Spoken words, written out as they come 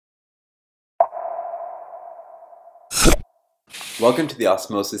Welcome to the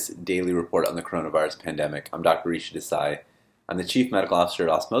Osmosis Daily Report on the Coronavirus Pandemic. I'm Dr. Rishi Desai. I'm the Chief Medical Officer at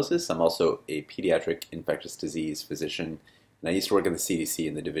Osmosis. I'm also a pediatric infectious disease physician, and I used to work at the CDC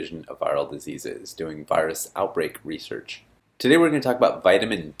in the Division of Viral Diseases, doing virus outbreak research. Today we're going to talk about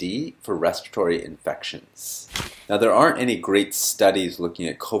vitamin D for respiratory infections. Now, there aren't any great studies looking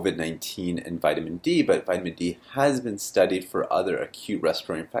at COVID-19 and vitamin D, but vitamin D has been studied for other acute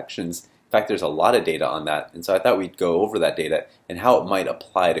respiratory infections. In fact, there's a lot of data on that, and so I thought we'd go over that data and how it might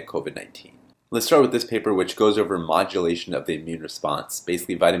apply to COVID-19. Let's start with this paper, which goes over modulation of the immune response.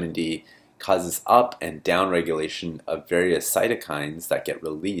 Basically, vitamin D causes up and down regulation of various cytokines that get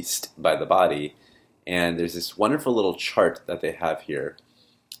released by the body, and there's this wonderful little chart that they have here,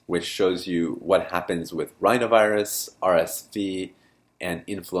 which shows you what happens with rhinovirus, RSV, and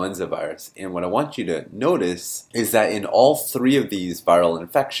influenza virus. And what I want you to notice is that in all three of these viral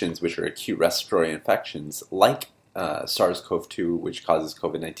infections, which are acute respiratory infections, like SARS-CoV-2, which causes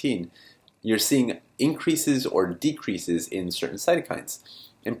COVID-19, you're seeing increases or decreases in certain cytokines.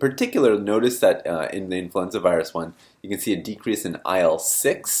 In particular, notice that in the influenza virus one, you can see a decrease in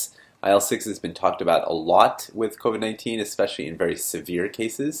IL-6. IL-6 has been talked about a lot with COVID-19, especially in very severe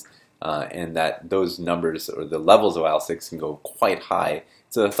cases. And that those numbers or the levels of IL-6 can go quite high.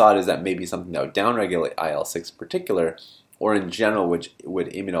 So the thought is that maybe something that would downregulate IL-6 in particular, or in general which would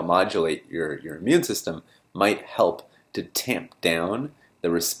immunomodulate your immune system, might help to tamp down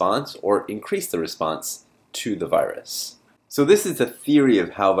the response or increase the response to the virus. So this is a theory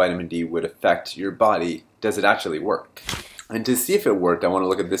of how vitamin D would affect your body. Does it actually work? And to see if it worked, I want to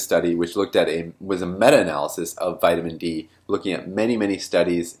look at this study, which was a meta-analysis of vitamin D, looking at many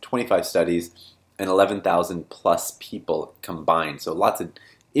studies, 25 studies, and 11,000 plus people combined. So lots of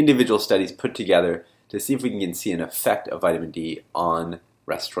individual studies put together to see if we can see an effect of vitamin D on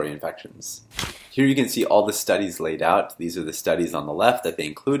respiratory infections. Here you can see all the studies laid out. These are the studies on the left that they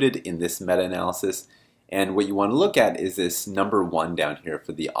included in this meta-analysis. And what you want to look at is this number 1 down here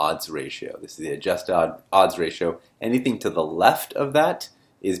for the odds ratio. This is the adjusted odds ratio. Anything to the left of that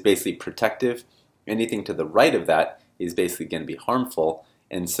is basically protective. Anything to the right of that is basically going to be harmful.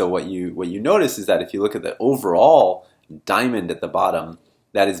 And so what you notice is that if you look at the overall diamond at the bottom,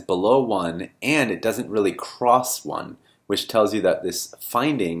 that is below 1 and it doesn't really cross 1, which tells you that this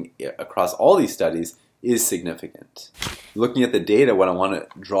finding across all these studies is significant. Looking at the data, what I want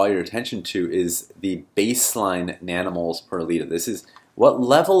to draw your attention to is the baseline nanomoles per liter. This is what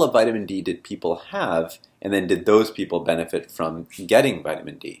level of vitamin D did people have, and then did those people benefit from getting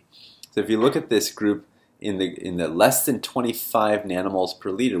vitamin D? So if you look at this group in the less than 25 nanomoles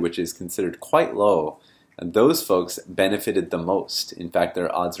per liter, which is considered quite low, and those folks benefited the most. In fact,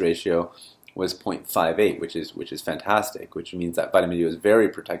 their odds ratio was 0.58, which is fantastic, which means that vitamin D was very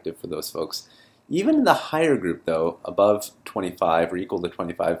protective for those folks. Even in the higher group, though, above 25 or equal to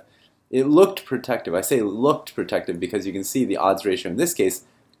 25, it looked protective. I say looked protective because you can see the odds ratio in this case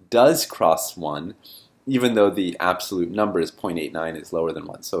does cross 1, even though the absolute number is 0.89 is lower than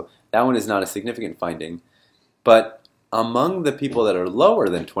 1. So that one is not a significant finding. But among the people that are lower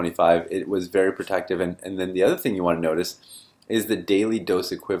than 25, it was very protective. And then the other thing you want to notice is the daily dose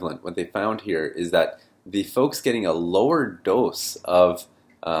equivalent. What they found here is that the folks getting a lower dose of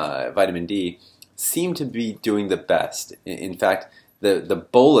vitamin D seem to be doing the best. In fact, the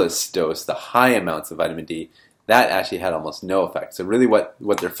bolus dose, the high amounts of vitamin D, that actually had almost no effect. So really what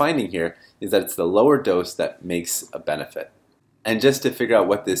they're finding here is that it's the lower dose that makes a benefit. And just to figure out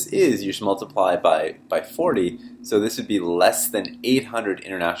what this is, you should multiply by 40. So this would be less than 800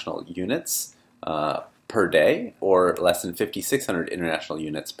 international units per day, or less than 5,600 international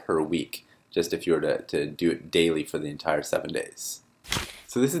units per week, just if you were to do it daily for the entire 7 days.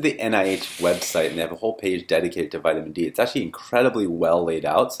 So this is the NIH website, and they have a whole page dedicated to vitamin D. It's actually incredibly well laid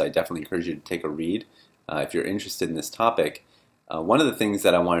out, so I definitely encourage you to take a read if you're interested in this topic. One of the things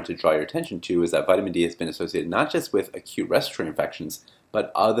that I wanted to draw your attention to is that vitamin D has been associated not just with acute respiratory infections,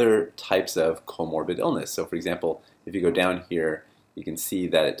 but other types of comorbid illness. So for example, if you go down here, you can see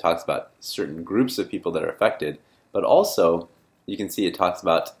that it talks about certain groups of people that are affected, but also you can see it talks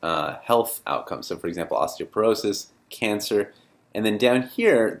about health outcomes. So for example, osteoporosis, cancer. And then down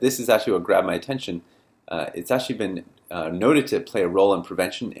here, this is actually what grabbed my attention. It's actually been noted to play a role in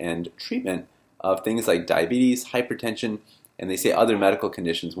prevention and treatment of things like diabetes, hypertension, and they say other medical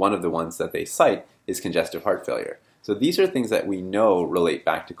conditions. One of the ones that they cite is congestive heart failure. So these are things that we know relate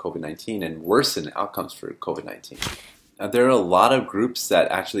back to COVID-19 and worsen outcomes for COVID-19. There are a lot of groups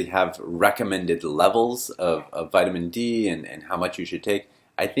that actually have recommended levels of vitamin D and how much you should take.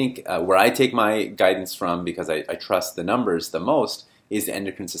 I think where I take my guidance from, because I trust the numbers the most, is the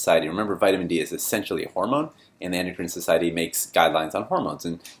Endocrine Society. Remember, vitamin D is essentially a hormone, and the Endocrine Society makes guidelines on hormones.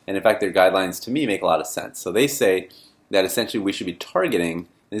 And in fact, their guidelines to me make a lot of sense. So they say that essentially we should be targeting,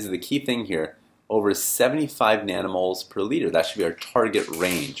 this is the key thing here, over 75 nanomoles per liter. That should be our target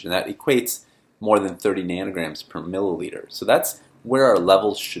range, and that equates more than 30 nanograms per milliliter. So that's where our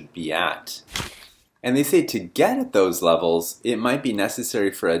levels should be at. And they say to get at those levels, it might be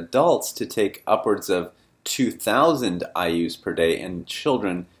necessary for adults to take upwards of 2,000 IUs per day, and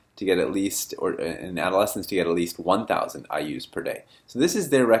children to get at least, or in adolescents to get at least 1,000 IUs per day. So this is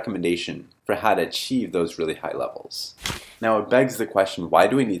their recommendation for how to achieve those really high levels. Now it begs the question, why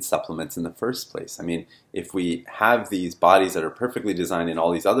do we need supplements in the first place? I mean, if we have these bodies that are perfectly designed in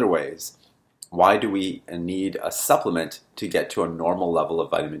all these other ways, why do we need a supplement to get to a normal level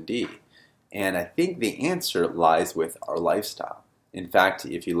of vitamin D? And I think the answer lies with our lifestyle. In fact,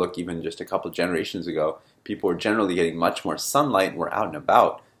 if you look even just a couple generations ago, people were generally getting much more sunlight and were out and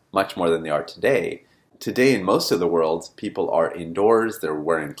about much more than they are today. Today, in most of the world, people are indoors, they're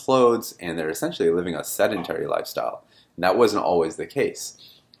wearing clothes, and they're essentially living a sedentary lifestyle. And that wasn't always the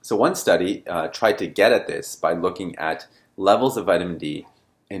case. So one study tried to get at this by looking at levels of vitamin D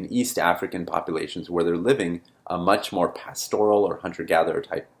in East African populations where they're living a much more pastoral or hunter-gatherer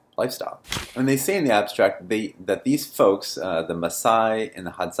type lifestyle. And they say in the abstract that these folks, the Maasai and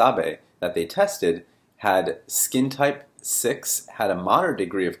the Hadzabe that they tested, had skin type 6, had a moderate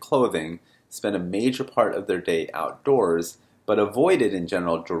degree of clothing, spent a major part of their day outdoors, but avoided in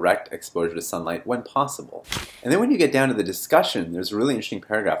general direct exposure to sunlight when possible. And then when you get down to the discussion, there's a really interesting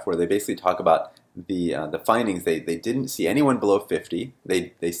paragraph where they basically talk about the findings. They didn't see anyone below 50.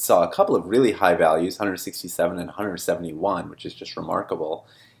 They saw a couple of really high values, 167 and 171, which is just remarkable.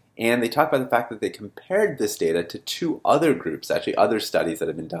 And they talk about the fact that they compared this data to two other groups, actually other studies that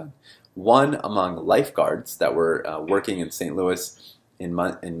have been done. One among lifeguards that were working in St. Louis in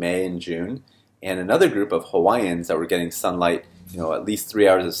May and June, and another group of Hawaiians that were getting sunlight, at least 3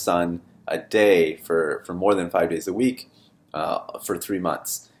 hours of sun a day for more than 5 days a week for 3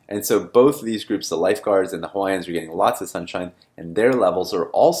 months. And so both of these groups, the lifeguards and the Hawaiians, are getting lots of sunshine, and their levels are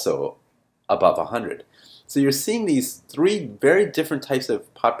also above 100. So you're seeing these three very different types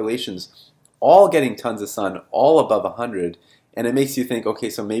of populations all getting tons of sun, all above 100, and it makes you think, okay,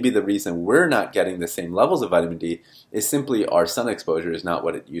 so maybe the reason we're not getting the same levels of vitamin D is simply our sun exposure is not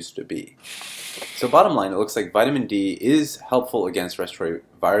what it used to be. So bottom line, it looks like vitamin D is helpful against respiratory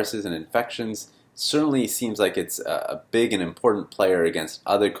viruses and infections. Certainly seems like it's a big and important player against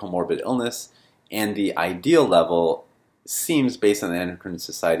other comorbid illness, and the ideal level seems, based on the Endocrine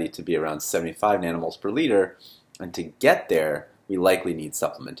Society, to be around 75 nanomoles per liter, and to get there, we likely need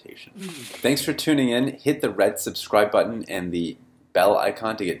supplementation. Thanks for tuning in. Hit the red subscribe button and the bell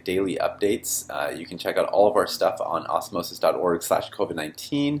icon to get daily updates. You can check out all of our stuff on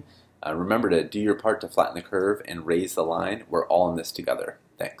osmosis.org/COVID-19. Remember to do your part to flatten the curve and raise the line. We're all in this together.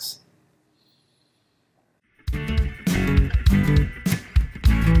 Thanks.